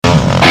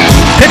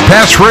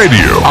Pass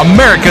Radio,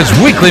 America's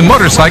weekly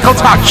motorcycle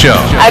talk show.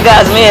 I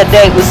got me a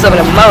date with some of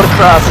the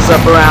motocrossers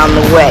up around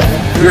the way.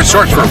 Your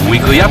source for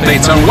weekly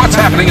updates on what's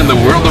happening in the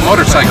world of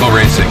motorcycle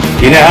racing.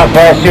 You know how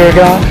fast you're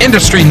going?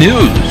 Industry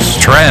news,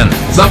 trends,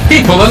 the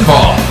people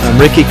involved. I'm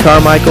Ricky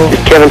Carmichael. This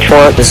is Kevin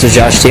Schwartz. This is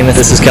Josh Teemuth.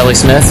 This is Kelly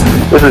Smith.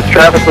 This is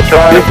Travis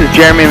LaTroy. This is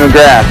Jeremy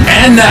McGrath.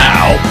 And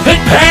now, Pit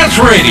Pass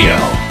Radio.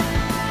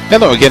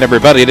 Hello again,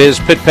 everybody. It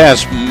is Pit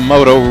Pass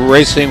Moto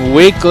Racing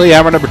Weekly,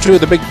 hour number 2 of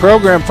the big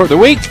program for the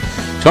week.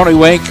 Tony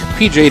Wink,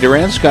 PJ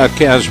Duran, Scott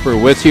Casper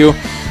with you.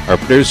 Our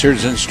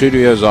producers in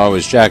studio, as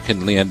always, Jack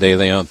and Leanne De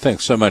Leon.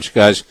 Thanks so much,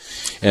 guys.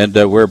 And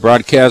we're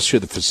broadcast through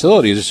the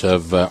facilities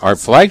of our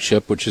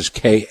flagship, which is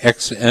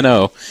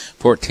KXNO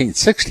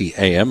 1460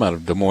 AM out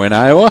of Des Moines,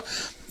 Iowa.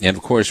 And,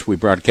 of course, we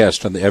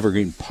broadcast on the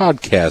Evergreen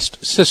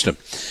Podcast System.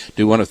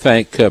 Do want to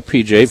thank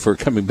PJ for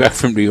coming back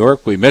from New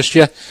York. We missed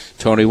you.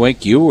 Tony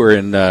Wink, you were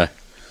in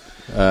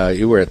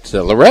you were at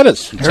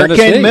Loretta's in Hurricane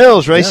Tennessee.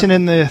 Mills, racing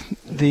in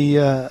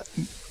the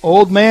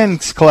old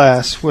man's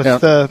class with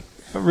a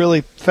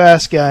really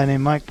fast guy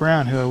named Mike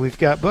Brown, who we've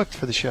got booked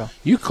for the show.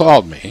 You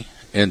called me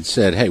and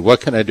said, hey, what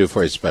can I do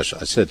for you special?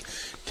 I said,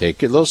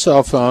 take your little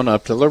cell phone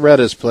up to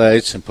Loretta's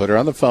place and put her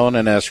on the phone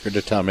and ask her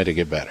to tell me to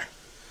get better.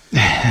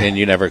 And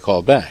you never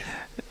called back.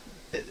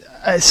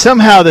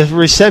 Somehow the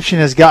reception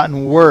has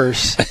gotten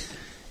worse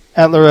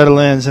at Loretta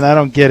Lynn's, and I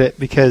don't get it,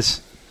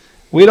 because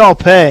we'd all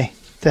pay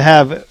to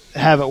have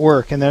it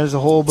work, and there's a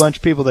whole bunch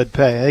of people that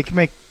pay. They can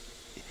make.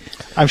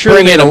 I'm sure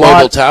bring they in make a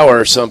mobile tower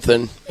or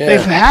something. Yeah.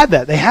 They've had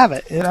that. They have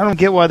it. And I don't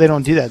get why they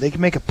don't do that. They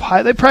can make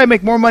They probably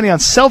make more money on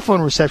cell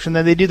phone reception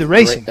than they do the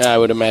racing. I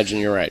would imagine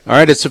you're right. All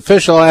right, it's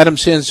official. Adam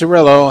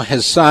Cianciarulo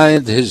has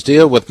signed his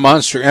deal with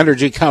Monster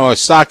Energy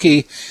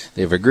Kawasaki.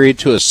 They've agreed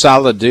to a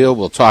solid deal.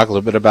 We'll talk a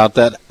little bit about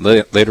that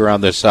later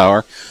on this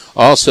hour.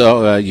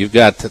 Also, you've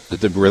got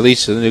the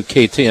release of the new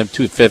KTM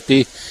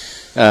 250.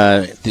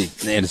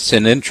 It's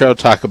an intro.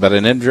 Talk about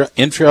an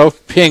intro.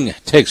 Ping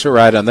takes a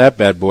ride on that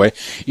bad boy.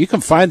 You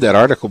can find that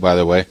article, by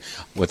the way,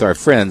 with our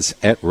friends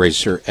at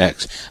Racer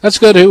X. Let's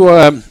go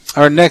to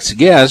our next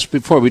guest.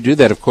 Before we do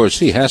that, of course,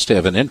 he has to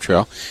have an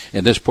intro.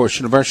 And this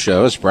portion of our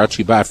show is brought to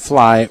you by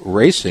Fly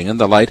Racing and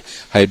the Light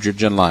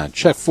Hydrogen line.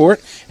 Check for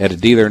it at a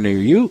dealer near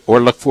you or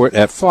look for it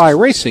at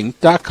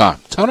flyracing.com.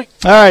 Tony?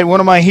 All right,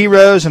 one of my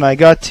heroes, and I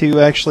got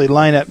to actually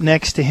line up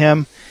next to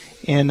him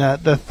in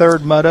the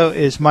third moto,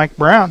 is Mike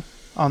Brown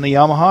on the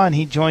Yamaha, and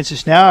he joins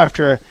us now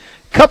after a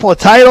couple of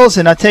titles.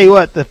 And I tell you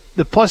what, the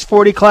plus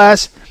 40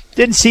 class,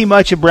 didn't see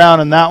much of Brown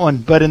in that one,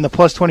 but in the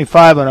plus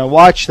 25, when I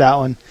watched that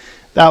one,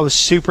 that was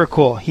super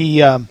cool.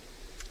 He won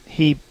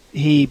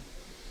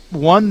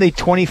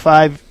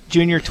the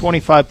junior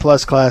 25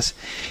 plus class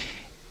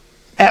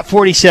at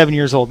 47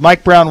 years old.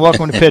 Mike Brown,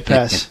 welcome to Pit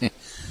Pass.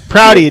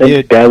 Proud of you,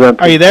 dude.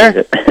 Are you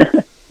there?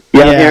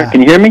 Yeah, I'm here.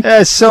 Can you hear me?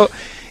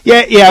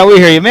 Yeah, we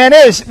hear you, man.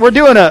 We're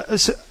doing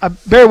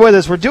bear with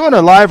us. We're doing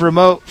a live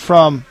remote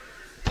from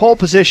Pole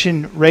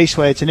Position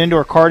Raceway. It's an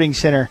indoor karting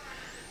center.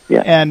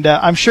 Yeah. And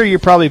I'm sure you're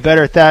probably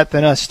better at that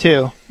than us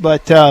too.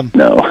 But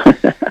no.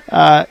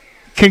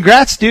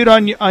 Congrats, dude,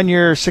 on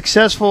your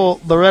successful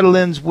Loretta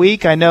Lynn's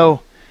week. I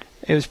know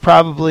it was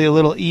probably a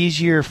little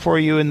easier for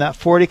you in that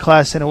 40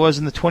 class than it was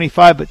in the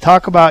 25. But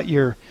talk about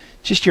your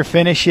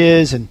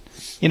finishes, and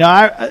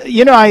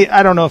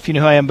I don't know if you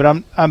know who I am,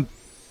 but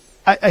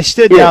I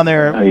stood down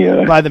there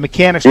by the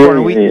mechanics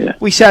corner.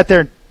 We sat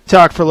there and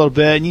talked for a little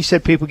bit, and you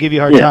said people give you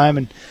a hard time,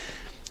 and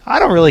I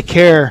don't really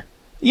care.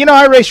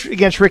 I raced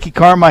against Ricky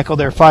Carmichael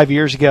there 5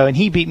 years ago, and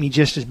he beat me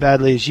just as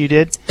badly as you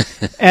did.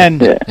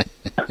 And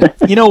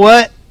you know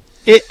what?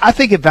 I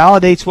think it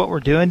validates what we're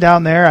doing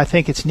down there. I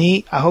think it's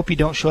neat. I hope you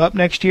don't show up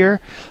next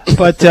year,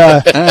 but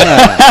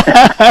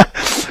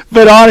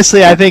but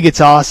honestly, I think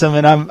it's awesome,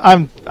 and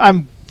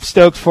I'm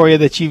stoked for you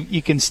that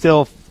you can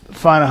still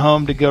find a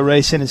home to go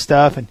racing and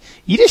stuff, and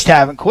you just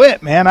haven't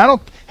quit, man.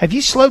 Have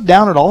you slowed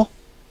down at all?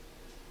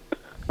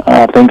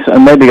 I think so. I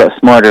maybe got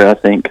smarter. I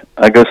think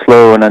I go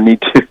slow when I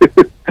need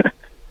to,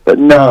 but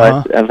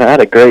no, I've had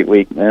a great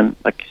week, man.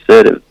 Like you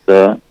said, it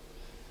was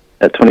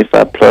that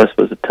 25 plus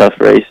was a tough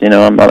race.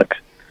 I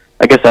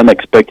guess I'm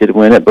expected to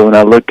win it, but when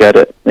I look at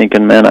it,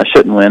 thinking, man, I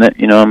shouldn't win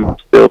it. I'm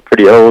still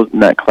pretty old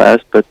in that class,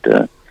 but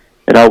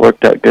it all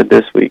worked out good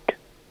this week.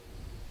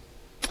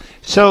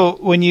 So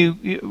when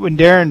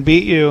Darren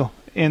beat you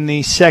in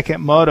the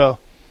second moto,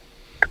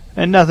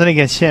 and nothing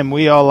against him,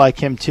 we all like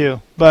him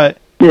too, but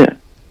yeah,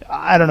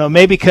 I don't know,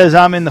 maybe because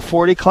I'm in the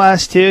 40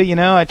 class too.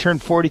 I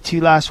turned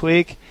 42 last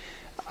week.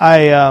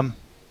 And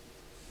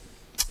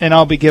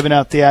I'll be giving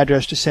out the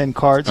address to send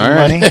cards and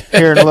money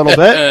here in a little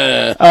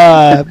bit.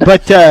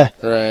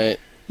 Right.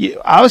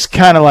 I was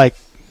kind of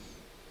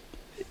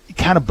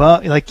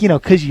bummed,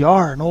 because you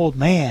are an old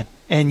man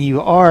and you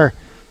are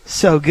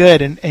so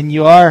good, and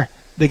you are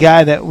the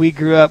guy that we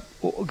grew up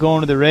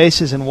going to the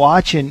races and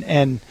watching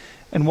and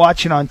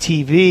watching on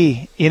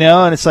TV,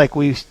 and it's like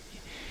you're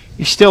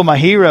still my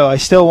hero. I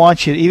still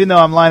want you, even though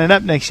I'm lining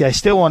up next year, I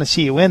still want to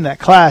see you win that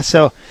class.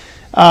 So,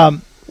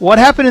 what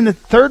happened in the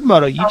third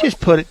moto? You just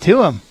put it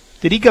to him.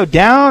 Did he go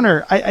down,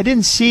 or I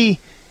didn't see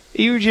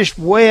You were just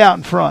way out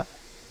in front.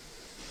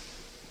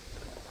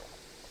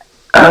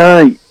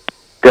 You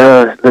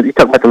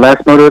talking about the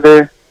last moto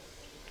there?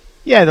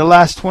 Yeah, the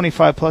last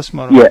 25 plus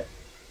moto.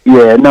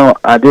 Yeah. No,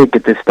 I did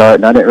get this start,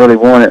 and I didn't really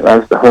want it. That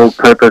was the whole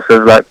purpose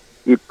of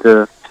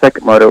the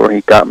second moto where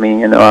he got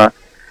me. I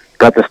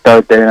got the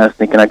start there, and I was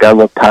thinking I got a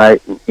little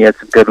tight, and he had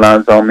some good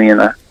lines on me,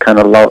 and I kind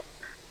of lost.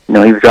 He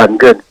was riding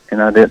good,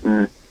 and I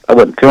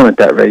wasn't feeling it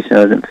that race.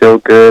 I didn't feel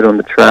good on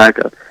the track.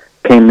 I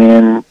came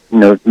in,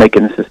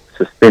 making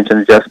suspension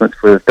adjustments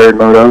for the third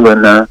moto,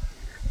 and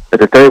for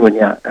the third one,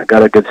 I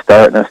got a good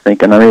start, and I was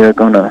thinking I'm either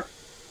going to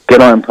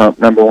get on pump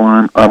number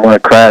one, or I'm going to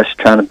crash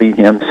trying to beat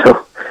him.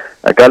 So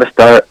I got to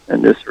start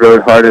and just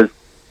rode hard as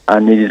I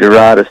needed to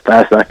ride as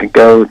fast as I could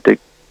go to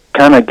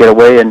kind of get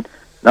away and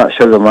not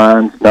show the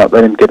lines, not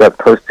let him get up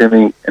close to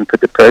me and put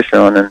the pressure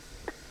on. And,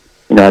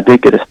 I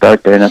did get a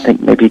start there, and I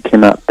think maybe he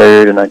came out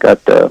third, and I got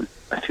a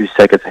few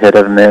seconds ahead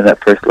of him there in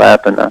that first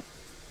lap, and I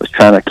was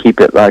trying to keep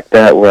it like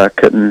that where I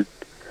couldn't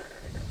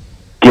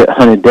get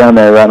hunted down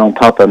there right on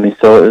top of me.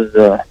 So it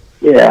was,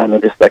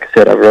 just like I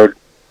said, I rode,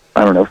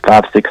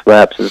 5-6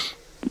 laps is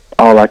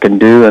all I can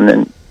do, and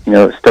then,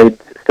 it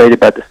stayed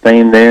about the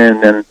same there,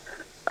 and then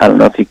I don't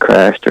know if he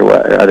crashed or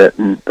what. I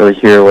didn't really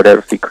hear whatever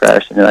if he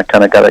crashed, and then I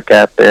kind of got a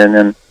gap there, and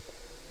then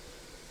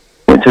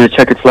went to the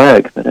checkered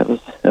flag, but that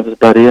was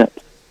about it.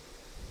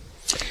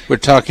 We're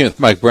talking with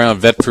Mike Brown,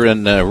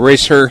 veteran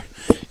racer,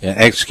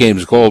 X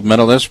Games gold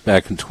medalist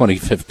back in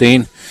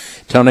 2015.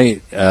 Tony,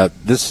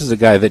 this is a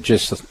guy that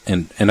just,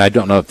 and I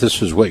don't know if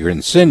this is what you're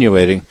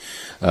insinuating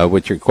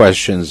with your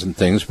questions and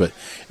things, but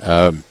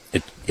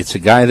it's a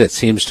guy that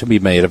seems to be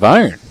made of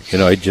iron.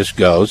 He just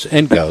goes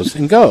and goes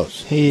and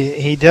goes.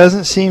 He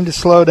doesn't seem to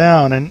slow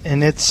down,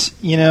 and it's,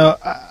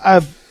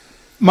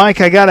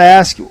 Mike, I got to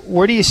ask,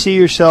 where do you see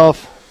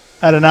yourself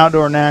at an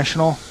outdoor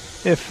national?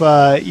 If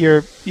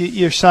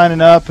you're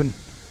signing up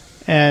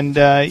and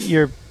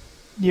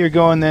you're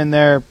going in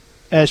there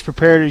as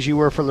prepared as you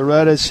were for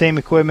Loretta, same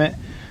equipment,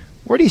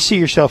 where do you see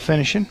yourself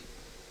finishing?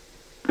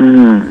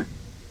 I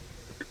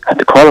have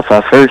to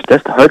qualify first.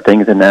 That's the hard thing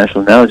at the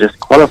national now, just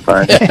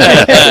qualifying.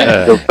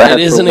 It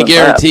isn't a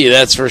guarantee,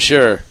 that's for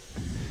sure.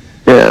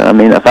 Yeah,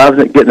 if I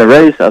was getting a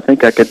race, I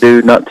think I could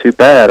do not too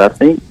bad.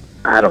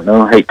 I don't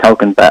know, I hate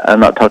talking bad.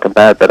 I'm not talking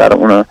bad, but I don't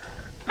want to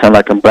sound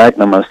like I'm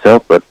bragging on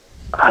myself, but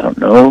I don't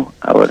know.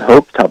 I would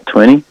hope top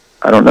 20.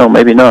 I don't know,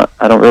 maybe not.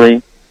 I don't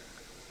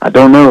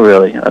know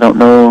really. I don't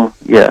know.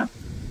 Yeah,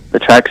 the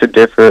tracks are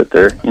different.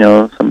 They're,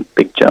 some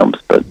big jumps,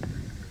 but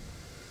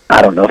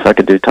I don't know if I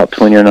could do top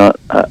 20 or not.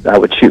 I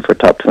would shoot for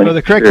top 20. Well,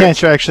 the correct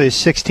answer actually is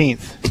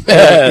 16th.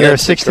 You're a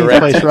 16th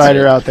place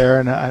rider out there,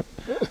 and I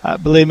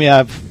believe me,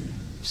 I've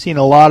seen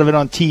a lot of it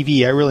on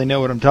TV. I really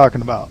know what I'm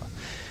talking about.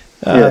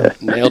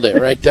 Nailed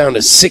it right down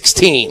to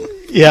 16.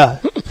 Yeah.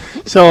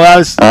 So I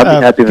was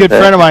a good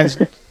friend of mine.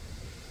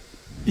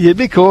 It'd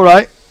be cool,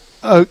 right?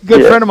 A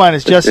good friend of mine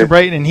is Justin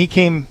Brayton, and he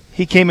came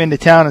into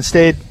town and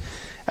stayed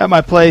at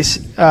my place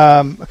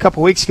a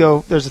couple weeks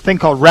ago. There's a thing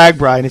called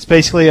RAGBRAI, and it's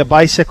basically a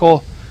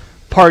bicycle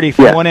party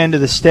from one end of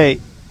the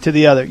state to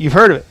the other. You've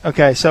heard of it,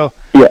 okay? So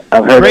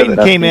I've heard Brayton of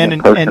it. came in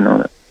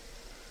and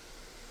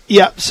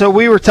so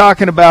we were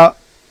talking about.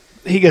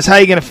 He goes, "How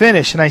are you going to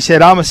finish?" And I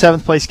said, "I'm a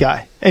 7th place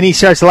guy." And he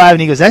starts laughing.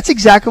 He goes, "That's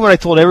exactly what I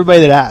told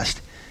everybody that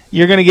asked.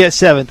 You're going to get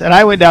 7th." And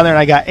I went down there and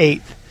I got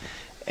 8th.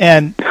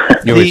 And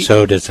you were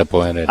so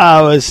disappointed.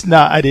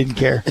 I didn't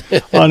care,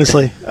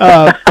 honestly.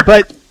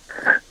 But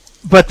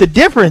the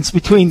difference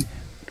between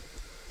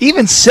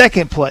even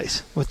 2nd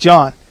place with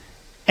John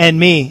and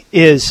me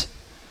is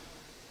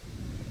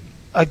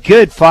a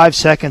good 5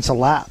 seconds a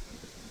lap.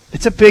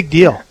 It's a big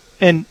deal.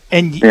 And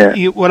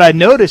what I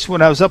noticed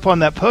when I was up on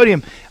that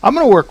podium, I'm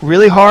going to work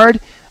really hard.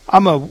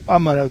 I'm going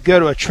to go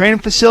to a training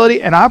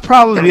facility, and I'll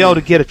probably be able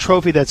to get a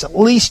trophy that's at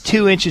least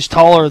 2 inches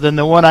taller than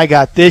the one I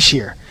got this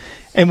year.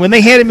 And when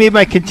they handed me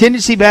my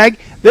contingency bag,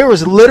 there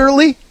was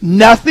literally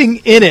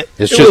nothing in it.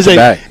 It's just a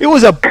bag. It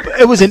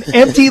was an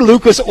empty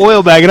Lucas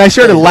oil bag, and I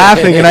started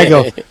laughing, and I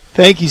go,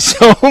 "Thank you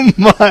so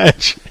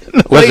much."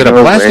 Was it a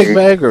plastic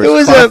bag or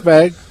a cloth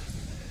bag?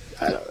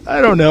 I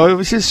don't know. It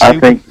was just. I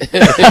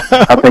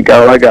think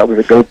all I got was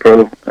a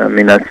GoPro.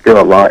 That's still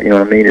a lot. You know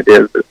what I mean? It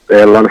is. But there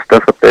are a lot of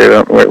stuff up there. I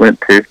don't know where it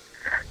went to.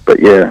 But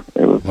yeah,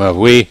 it was. Well,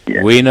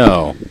 we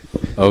know.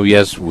 Oh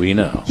yes, we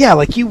know. Yeah,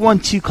 like you won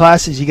 2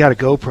 classes, you got a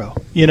GoPro.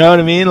 You know what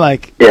I mean?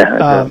 Like.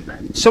 Yeah.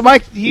 So,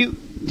 Mike, do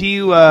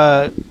you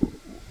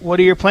what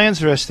are your plans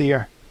the rest of the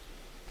year?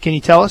 Can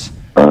you tell us?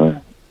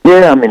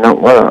 Yeah,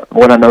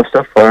 what I know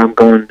so far, I'm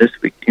going this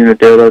week to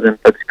Unadilla, then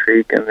Butts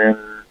Creek, and then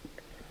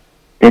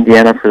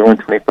Indiana for the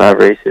 125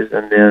 races,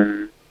 and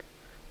then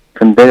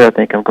from there, I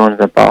think I'm going to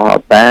the Baja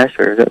Bash,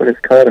 or is that what it's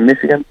called in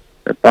Michigan?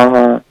 The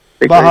Baja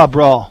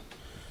Brawl.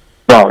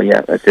 Brawl,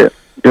 yeah, that's it.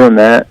 Doing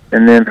that,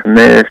 and then from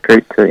there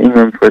straight to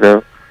England for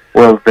the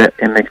World Vet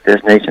MX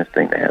Destinations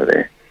thing they have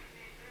there.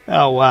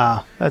 Oh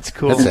wow, that's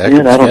cool. That's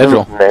an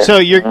active schedule. So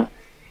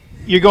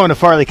you're going to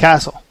Farley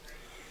Castle.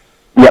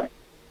 Yep.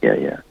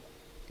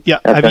 Yeah.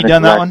 Have you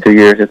done that one? 2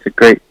 years. It's a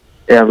great.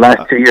 Yeah,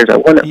 last 2 years. I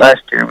won it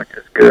last year, which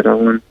is good. I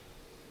won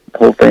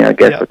whole thing, I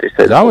guess, what they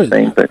said, the whole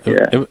thing. But,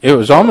 yeah. It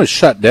was almost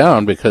shut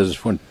down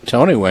because when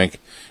Tony Wink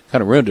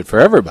kind of ruined it for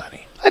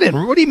everybody. I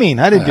didn't. What do you mean?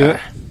 I didn't do it.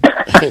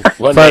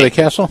 Fire the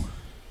Castle?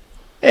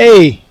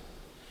 Hey,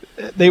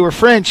 they were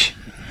French.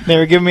 They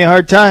were giving me a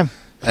hard time.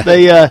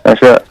 They.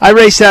 That's right. I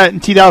raced out in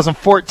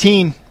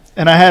 2014,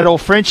 and I had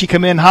old Frenchie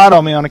come in hot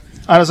on me.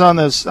 I was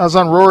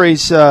on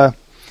Rory's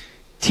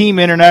Team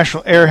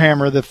International Air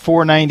Hammer, the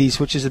 490s,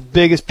 which is the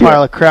biggest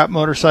pile of crap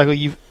motorcycle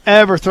you've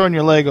ever thrown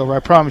your leg over. I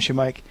promise you,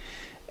 Mike.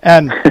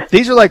 And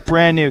these are like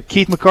brand new.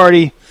 Keith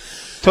McCarty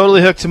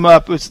totally hooked them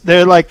up.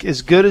 They're like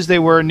as good as they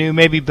were new,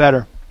 maybe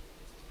better.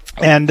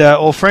 And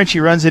old Frenchie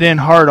runs it in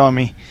hard on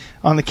me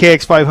on the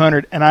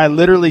KX500, and I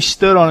literally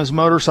stood on his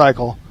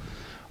motorcycle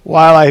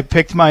while I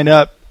picked mine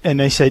up, and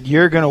they said,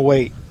 "You're going to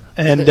wait."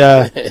 And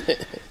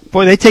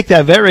boy, they take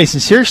that vet racing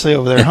seriously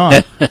over there,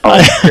 huh?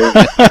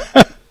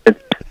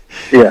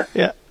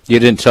 Yeah. You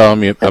didn't tell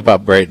him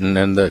about Brayton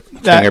and the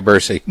King of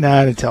Bercy. No,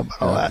 I didn't tell him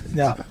about all that.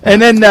 No.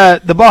 And then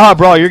the Baja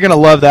Brawl, you're going to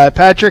love that.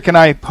 Patrick and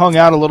I hung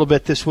out a little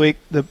bit this week,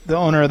 the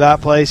owner of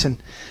that place,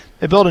 and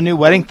they built a new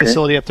wedding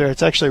facility up there.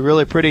 It's actually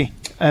really pretty.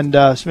 And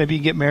so maybe you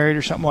can get married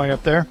or something while you're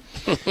up there.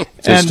 Do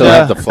you still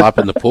have the flop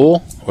in the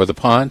pool or the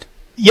pond?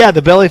 Yeah,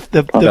 the belly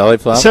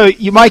flop. So,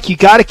 Mike, you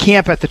got to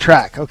camp at the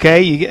track,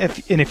 okay?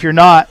 If you're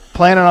not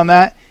planning on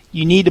that,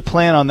 you need to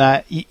plan on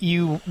that.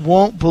 You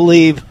won't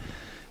believe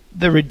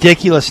the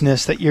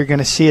ridiculousness that you're going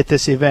to see at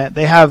this event.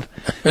 They have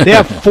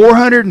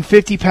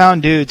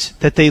 450-pound dudes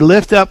that they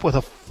lift up with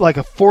a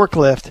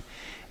forklift,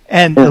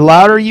 and the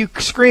louder you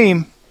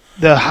scream,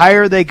 the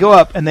higher they go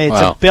up, and it's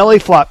a belly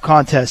flop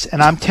contest.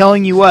 And I'm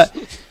telling you what,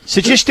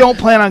 so just don't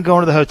plan on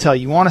going to the hotel.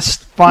 You want to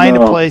find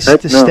a place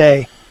to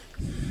stay.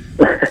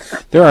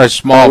 There are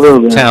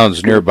small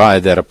towns nearby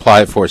that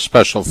apply for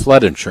special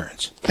flood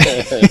insurance,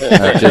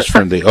 just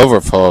from the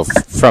overflow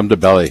from the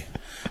belly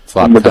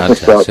flop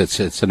contest.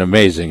 It's an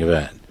amazing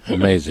event.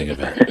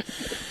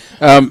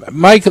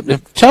 Mike,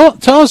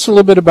 tell us a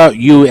little bit about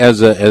you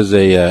as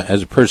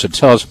a person.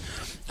 Tell us,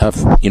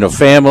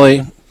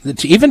 family.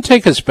 To even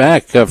take us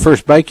back,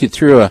 first bike you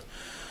threw a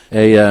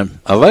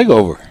leg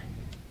over.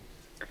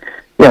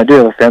 Yeah, I do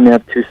have a family. I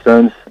have two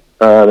sons.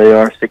 They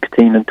are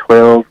 16 and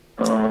 12.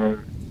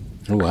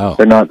 Oh, wow.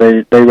 They're not.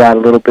 They ride a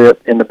little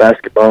bit in the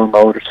basketball. My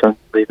older son's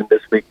leaving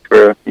this week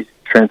he's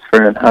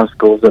transferring high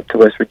schools up to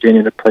West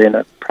Virginia to play in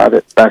a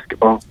private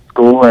basketball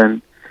school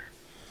and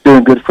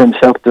doing good for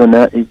himself doing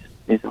that. He's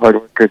a hard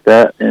worker at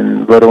that.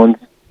 And little one's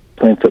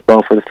playing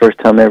football for the first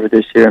time ever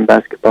this year in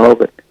basketball.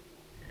 But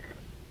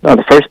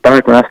the first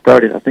bike when I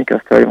started when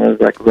I was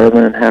like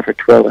 11 and a half or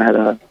 12. I had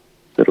a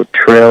little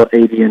Trail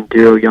 80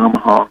 Enduro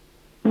Yamaha,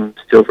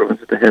 silver ones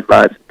with the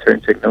headlights and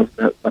turn signals.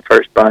 That was my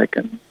first bike,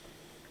 and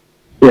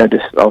yeah,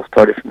 just all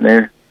started from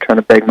there. Trying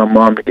to beg my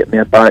mom to get me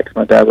a bike, because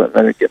my dad wouldn't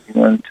let her get me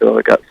one until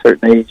I got a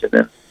certain age, and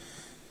then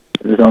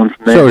it was on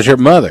from there. So it was your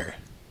mother,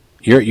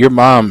 your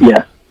mom,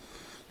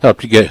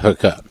 helped you get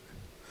hooked up.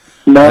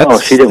 No,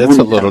 she didn't. That's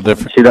a little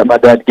different. She let my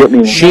dad get me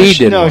one. She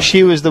didn't. No,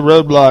 she was the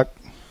roadblock.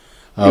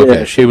 Okay,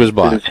 yeah, she was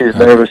blind. She was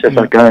nervous, just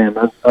like I am.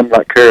 I'm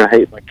like her. I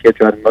hate my kids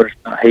riding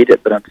motorcycles. I hate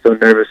it, but I'm so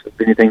nervous of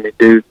anything they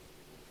do.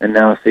 And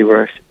now I see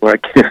where I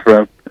get it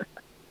from.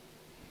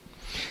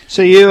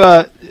 So you,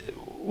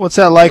 what's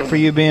that like for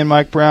you being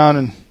Mike Brown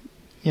and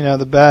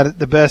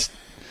the best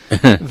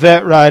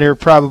vet rider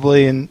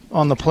probably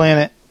on the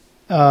planet?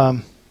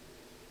 By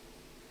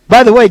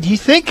the way, do you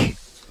think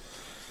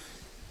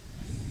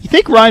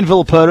Ryan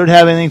Villapoto would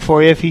have anything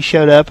for you if he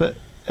showed up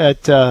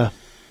at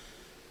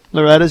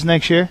Loretta's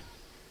next year?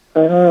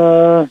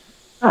 For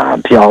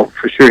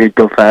sure he'd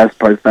go fast,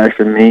 probably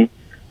faster than me.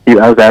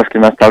 I was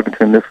talking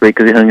to him this week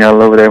because he hung out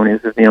over there when he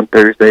was with me on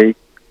Thursday.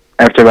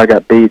 After I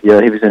got beat, he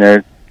was in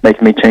there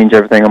making me change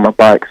everything on my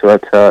bike, so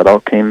that's how it all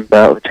came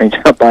about,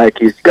 changing my bike.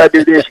 He's, you got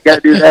to do this, you got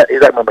to do that.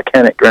 He's like my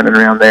mechanic running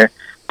around there,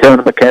 telling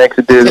the mechanics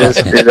to do this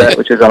and do that,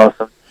 which is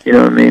awesome. You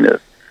know what I mean?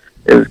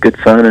 It was good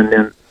fun, and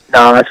then,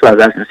 that's what I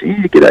was asking him. So you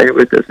need to get out here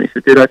with us. And he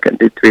said, dude, I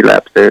couldn't do 3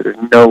 laps there.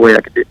 There's no way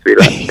I could do 3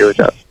 laps there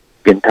without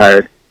getting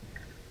tired,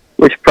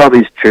 which probably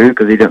is true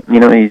because he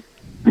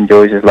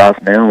enjoys his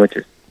life now, which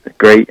is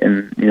great,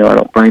 and I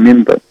don't blame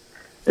him. But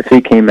if he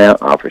came out,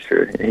 for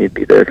sure he'd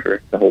be there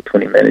for the whole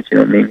 20 minutes. You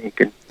know what I mean?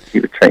 He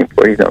would train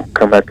for it. He don't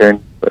come out there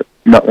but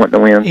not wanting to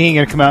win. He ain't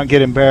gonna come out and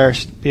get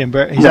embarrassed. He's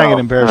not gonna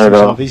embarrass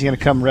himself. He's gonna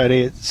come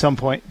ready at some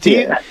point.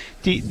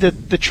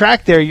 The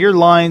track there, your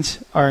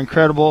lines are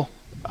incredible.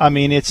 I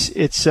mean,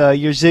 it's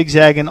you're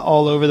zigzagging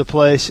all over the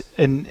place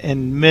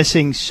and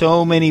missing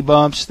so many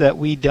bumps that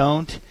we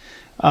don't,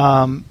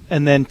 and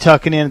then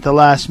tucking in at the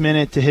last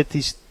minute to hit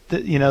these.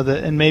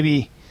 And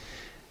maybe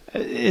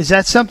is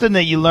that something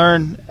that you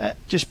learn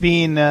just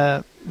being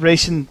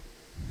racing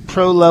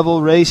pro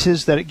level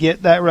races that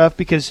get that rough?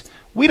 Because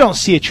we don't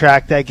see a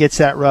track that gets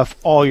that rough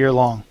all year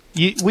long.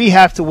 We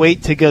have to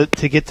wait to get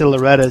to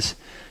Loretta's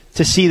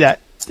to see that,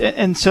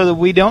 and so that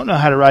we don't know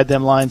how to ride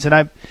them lines.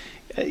 And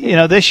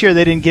this year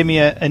they didn't give me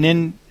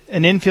an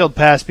infield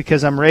pass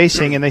because I'm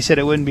racing, and they said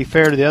it wouldn't be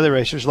fair to the other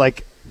racers.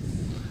 Like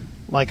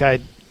I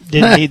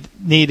didn't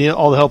need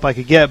all the help I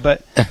could get.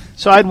 But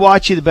so I'd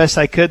watch you the best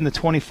I could in the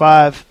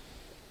 25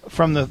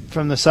 from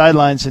the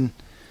sidelines, and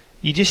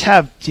you just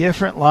have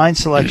different line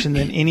selection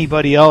than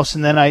anybody else.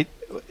 And then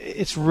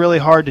it's really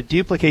hard to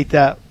duplicate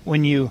that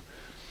when you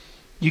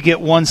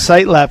get one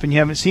sight lap and you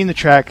haven't seen the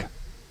track,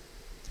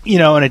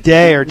 in a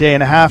day or a day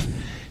and a half.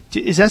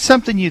 Is that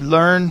something you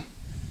learn?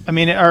 I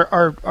mean,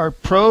 are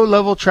pro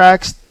level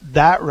tracks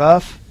that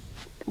rough?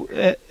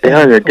 They're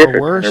different.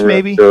 Or worse,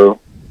 maybe? So,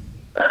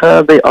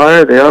 they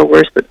are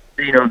worse, but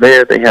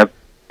there they have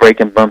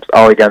braking bumps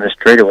all the way down the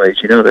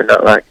straightaways. They're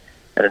not like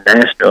at a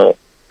national.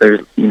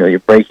 There's you're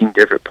braking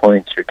different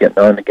points. You're getting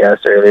on the gas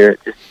earlier.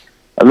 It's just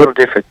a little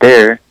different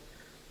there.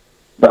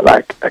 But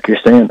like you're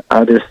saying,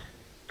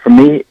 for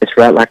me, it's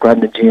right like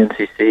riding the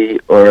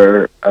GNCC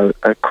or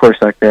a course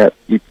like that.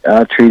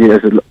 I treat it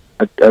as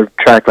a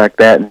track like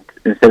that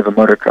instead of a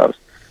motocross.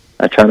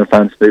 I try to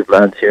find smooth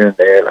lines here and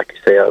there. Like you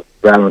say, I'll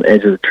ride on the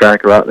edge of the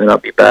track a lot, and then I'll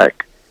be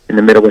back in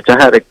the middle, which I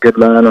had a good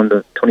line on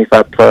the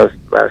 25 plus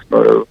last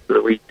moto for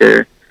the week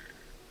there,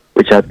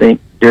 which I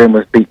think Durham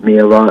was beating me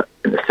a lot.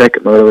 And the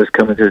second moto was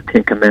coming to the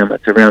 10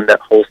 Commandments around that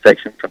whole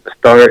section from the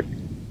start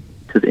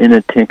to the end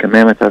of the 10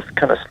 Commandments. I was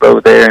kind of slow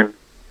there, and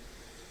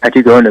as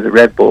you go into the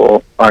Red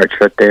Bull arch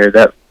right there,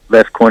 that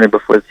left corner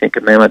before the 10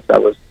 Commandments, I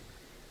was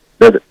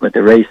with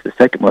the race, the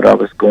second moto, I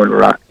was going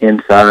right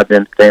inside,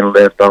 then staying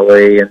left all the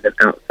way, and then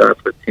outside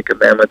for the 10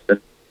 Commandments,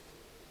 and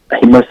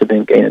he must have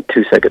been gaining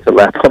 2 seconds a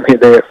lap on me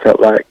there. It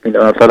felt like, I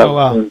thought I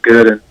was doing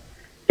good, and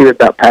he was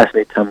about passing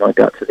me the time I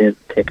got to the end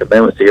of the 10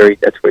 Commandments.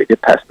 That's where he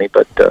did pass me,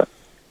 but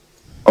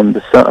on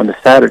the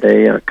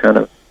Saturday, I kind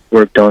of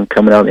worked on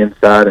coming out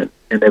inside, and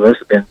there must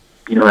have been,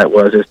 how it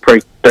was. There's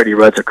probably 30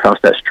 ruts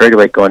across that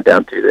straightaway going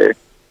down through there.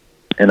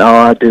 And all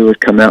I do is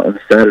come out on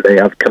Saturday.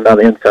 I'd come out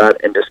the inside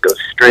and just go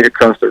straight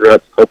across the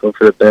ruts, hoping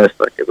for the best.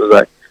 Like it was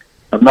like,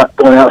 I'm not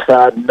going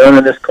outside, none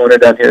in this corner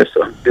down here,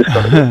 so I'm just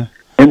going to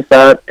go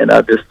inside, and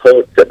I just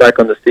sit back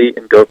on the seat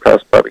and go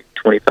across probably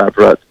 25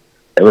 ruts.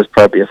 It was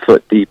probably a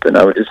foot deep, and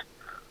I would just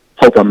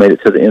hope I made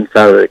it to the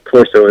inside of the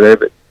course over there.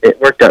 But it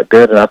worked out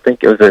good, and I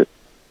think it was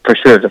for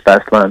sure it was a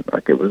fast line.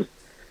 Like it was.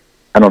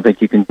 I don't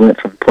think you can went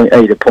from point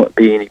A to point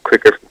B any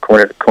quicker from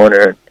corner to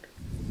corner,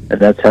 and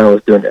that's how I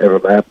was doing every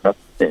lap.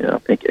 And I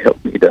think it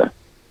helped me to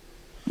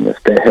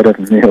stay ahead of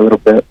me a little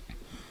bit.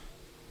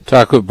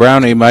 Talk with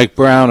Brownie, Mike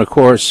Brown, of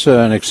course,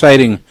 an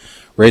exciting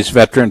race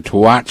veteran to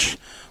watch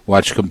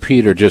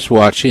compete, or just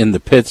watch in the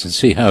pits and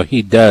see how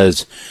he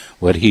does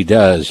what he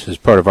does as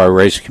part of our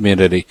race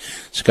community.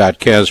 Scott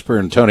Casper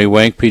and Tony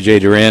Wink, PJ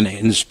Duran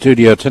in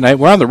studio tonight.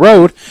 We're on the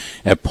road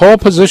at Pole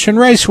Position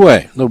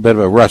Raceway. A little bit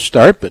of a rough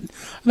start, but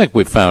I think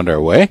we found our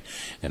way.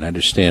 And I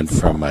understand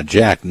from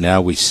Jack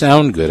now we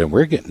sound good, and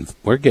we're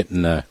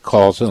getting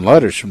calls and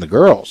letters from the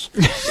girls.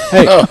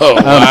 Hey,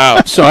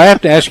 wow! So I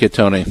have to ask you,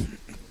 Tony.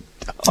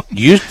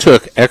 You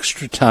took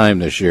extra time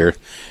this year,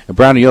 and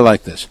Brownie, you'll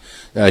like this.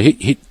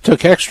 He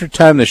took extra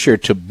time this year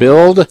to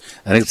build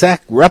an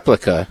exact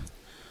replica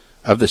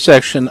of the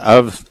section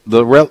of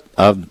Loretta's.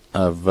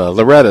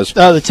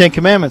 Oh, the 10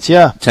 Commandments,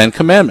 yeah. 10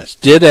 Commandments.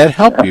 Did that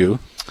help you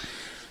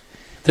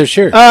this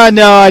year?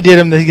 No, I did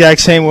them the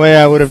exact same way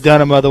I would have done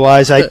them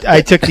otherwise.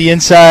 I took the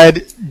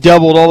inside,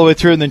 doubled all the way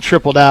through, and then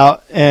tripled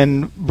out.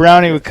 And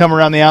Brownie would come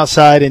around the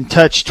outside and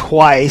touch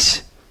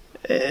twice,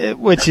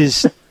 which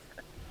is...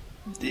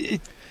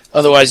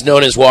 Otherwise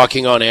known as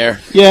walking on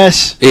air.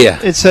 Yes. Yeah.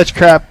 It's such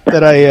crap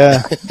that I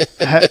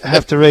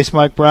have to race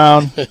Mike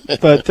Brown.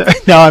 But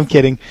no, I'm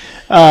kidding.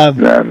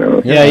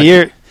 No.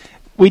 Yeah,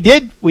 we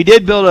did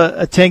build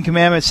a 10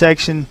 Commandments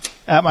section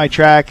at my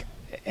track,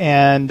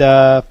 and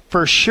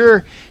for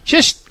sure,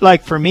 just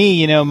like for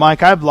me,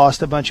 Mike, I've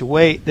lost a bunch of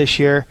weight this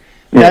year.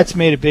 Yeah. That's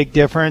made a big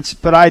difference.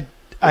 But I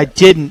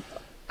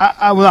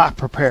was not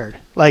prepared.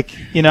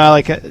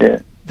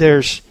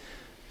 There's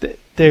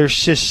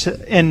just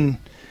and.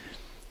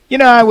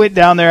 I went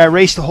down there. I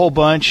raced a whole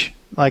bunch,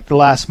 like the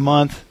last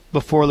month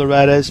before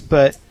Loretta's.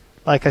 But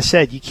like I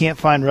said, you can't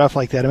find rough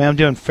like that. I mean, I'm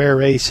doing fair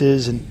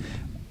races, and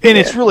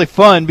it's really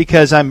fun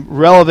because I'm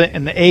relevant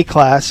in the A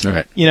class.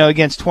 Right.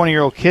 Against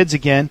 20-year-old kids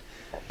again.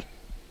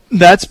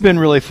 That's been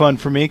really fun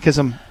for me because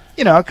you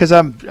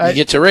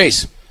get to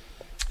race.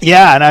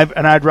 Yeah,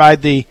 and I'd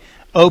ride the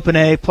Open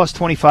A plus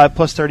 25,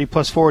 plus 30,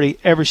 plus 40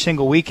 every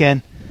single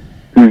weekend.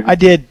 I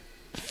did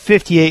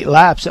 58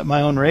 laps at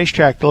my own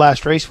racetrack the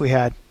last race we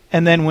had.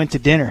 And then went to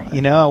dinner.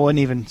 I wasn't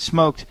even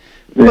smoked.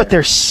 Yeah. But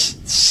they're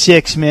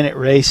 6-minute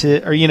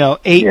races, or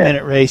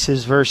 8-minute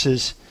races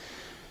versus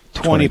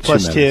 20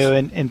 plus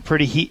minutes. 2, and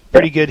pretty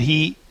good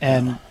heat,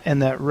 and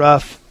that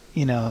rough.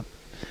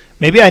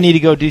 Maybe I need to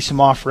go do some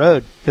off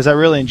road because I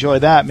really enjoy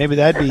that. Maybe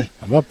that'd be.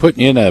 How about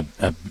putting you in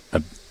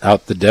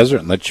out the desert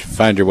and let you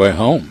find your way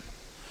home?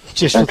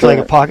 Just with like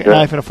a pocket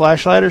knife and a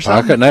flashlight or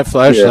something. Pocket knife,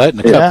 flashlight,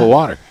 and a cup of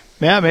water.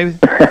 Yeah, maybe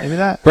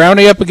that.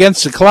 Brownie up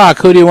against the clock.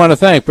 Who do you want to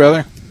thank,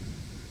 brother?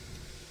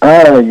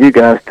 You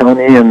guys,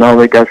 Tony, and all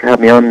the guys for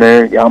having me on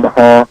there.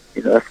 Yamaha,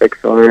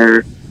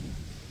 FXR,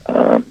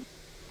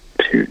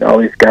 all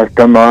these guys,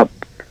 Dunlop,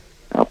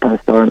 Alpine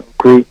Star,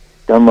 Creek,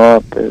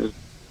 Dunlop, they've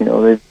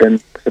been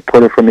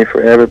supporter for me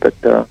forever. But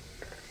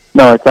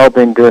no, it's all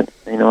been good.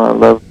 You know, I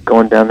love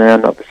going down there.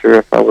 I'm not for sure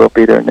if I will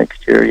be there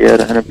next year yet,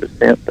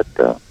 100%.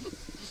 But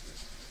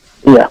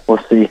yeah, we'll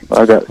see.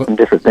 I've got some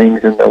different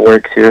things in the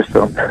works here,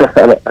 so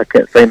I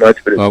can't say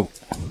much. But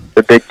it's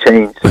a big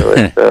change.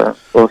 So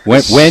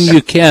it's when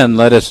you can,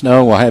 let us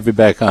know. We'll have you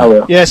back on. I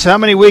will. Yeah. So how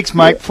many weeks,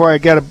 Mike, before I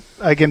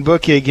can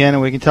book you again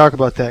and we can talk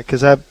about that?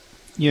 Because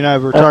you and I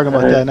were talking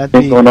about that, and that'd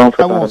be. Going on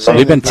for I won't say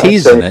We've been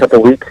teasing a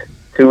couple weeks,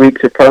 2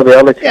 weeks, or probably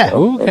I'll let you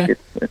know. Ooh, okay.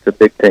 It's a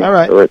big thing. All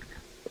right. So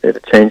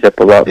it'll change up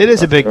a lot. It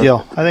is a big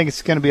deal. I think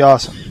it's going to be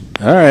awesome.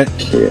 All right.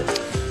 Yeah.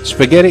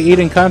 Spaghetti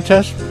eating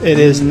contest? It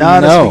is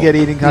not a spaghetti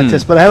eating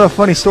contest, but I have a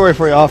funny story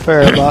for you off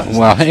air about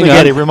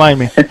spaghetti. Remind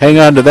me. Hang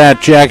on to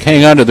that, Jack.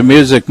 Hang on to the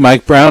music.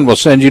 Mike Brown will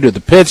send you to the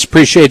pits.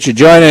 Appreciate you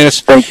joining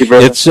us. Thank you,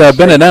 brother. It's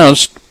been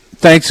announced.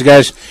 Thanks,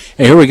 guys.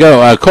 And here we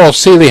go. Cole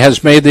Seeley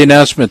has made the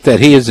announcement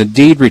that he is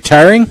indeed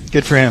retiring.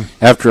 Good for him.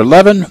 After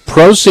 11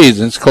 pro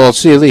seasons, Cole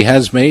Seeley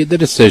has made the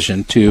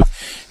decision to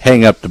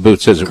hang up the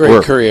boots, as it were.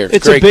 Great career.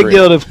 It's a big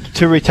deal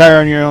to retire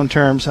on your own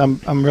terms.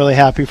 I'm really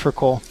happy for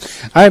Cole.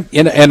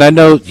 And I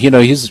know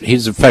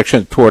he's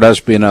affectionate toward us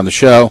being on the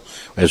show,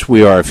 as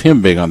we are of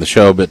him being on the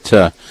show. But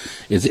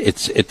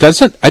it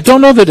doesn't. I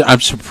don't know that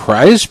I'm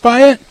surprised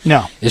by it.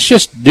 No, it's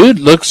just dude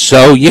looks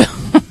so young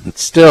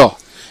still.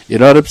 You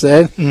know what I'm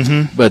saying?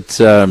 Mm-hmm. But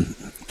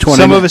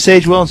some of us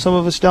age well and some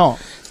of us don't.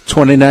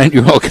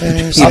 29-year-old.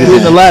 I'll be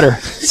in the latter.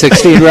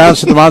 16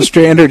 rounds of the Monster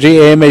Energy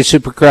AMA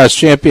Supercross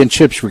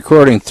Championships,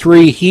 recording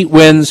 3 heat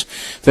wins,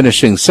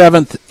 finishing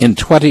 7th in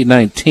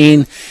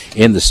 2019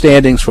 in the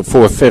standings for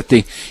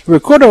 450. He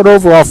recorded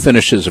overall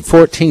finishes of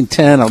 14,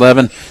 10,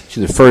 11 to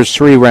the first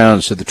 3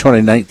 rounds of the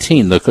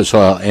 2019 Lucas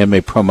Oil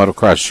AMA Pro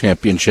Motocross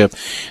Championship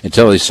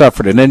until he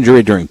suffered an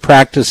injury during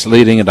practice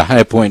leading into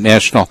High Point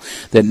National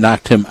that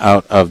knocked him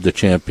out of the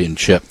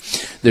championship.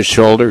 This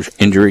shoulder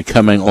injury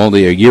coming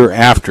only a year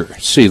after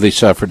Seeley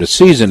suffered a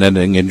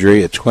season-ending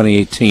injury at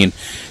 2018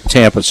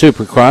 Tampa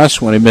Supercross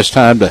when he missed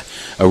time to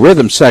a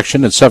rhythm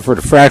section and suffered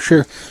a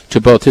fracture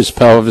to both his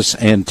pelvis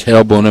and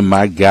tailbone. And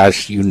my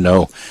gosh, you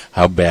know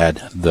how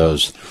bad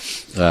those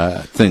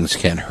things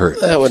can hurt.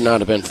 That would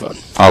not have been fun.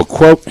 I'll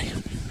quote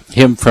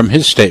him from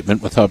his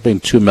statement without being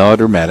too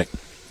melodramatic.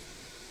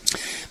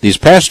 These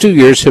past 2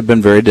 years have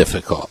been very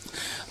difficult.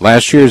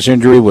 Last year's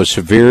injury was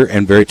severe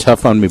and very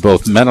tough on me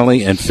both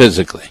mentally and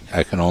physically.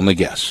 I can only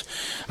guess.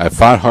 I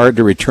fought hard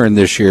to return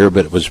this year,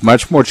 but it was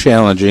much more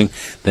challenging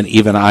than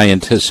even I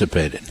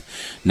anticipated.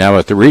 Now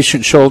with the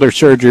recent shoulder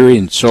surgery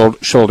and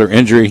shoulder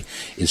injury,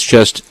 it's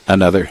just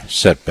another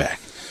setback.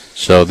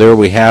 So there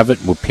we have it.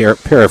 We'll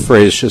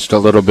paraphrase just a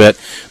little bit,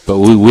 but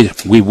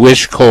we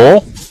wish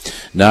Cole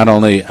not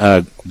only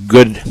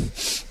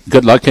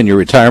good luck in your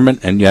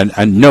retirement, and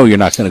I know you're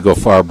not going to go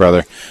far,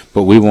 brother,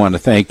 but we want to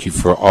thank you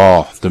for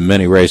all the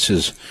many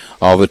races,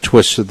 all the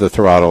twists of the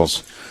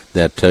throttles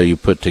that you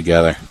put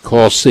together.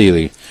 Cole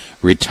Seeley,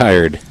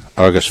 retired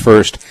August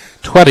 1st,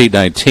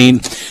 2019.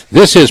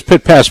 This is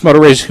Pit Pass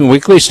Motor Racing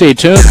Weekly. Stay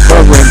tuned. The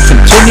program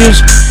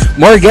continues.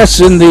 More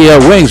guests in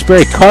the wings.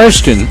 Barry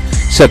Karsten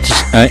set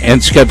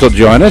and scheduled to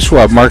join us.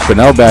 We'll have Mark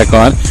Bonnell back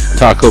on,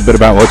 talk a little bit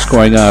about what's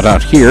going on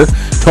out here.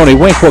 Tony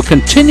Wink will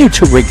continue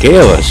to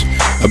regale us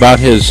about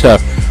his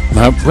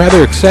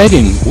rather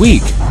exciting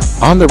week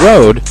on the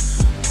road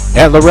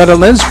at Loretta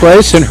Lynn's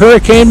place in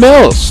Hurricane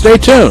Mills. Stay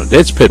tuned.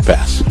 It's Pit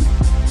Pass.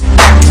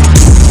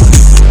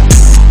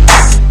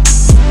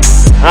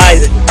 Hi,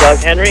 this is Doug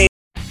Henry.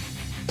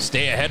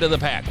 Stay ahead of the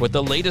pack with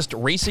the latest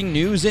racing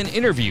news and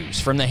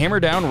interviews from the Hammer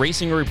Down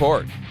Racing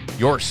Report,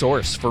 your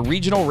source for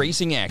regional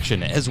racing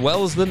action as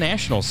well as the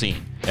national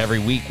scene. Every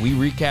week we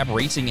recap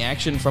racing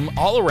action from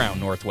all around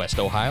Northwest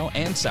Ohio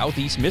and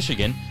Southeast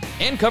Michigan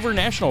and cover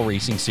national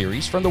racing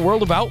series from the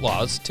World of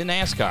Outlaws to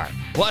NASCAR.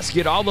 Plus,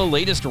 get all the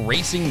latest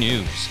racing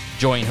news.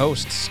 Join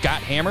hosts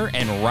Scott Hammer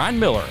and Ron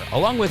Miller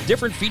along with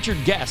different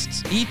featured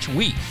guests each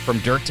week. From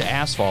dirt to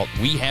asphalt,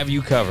 we have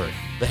you covered.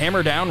 The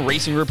Hammer Down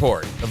Racing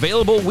Report,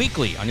 available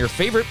weekly on your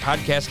favorite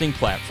podcasting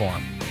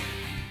platform.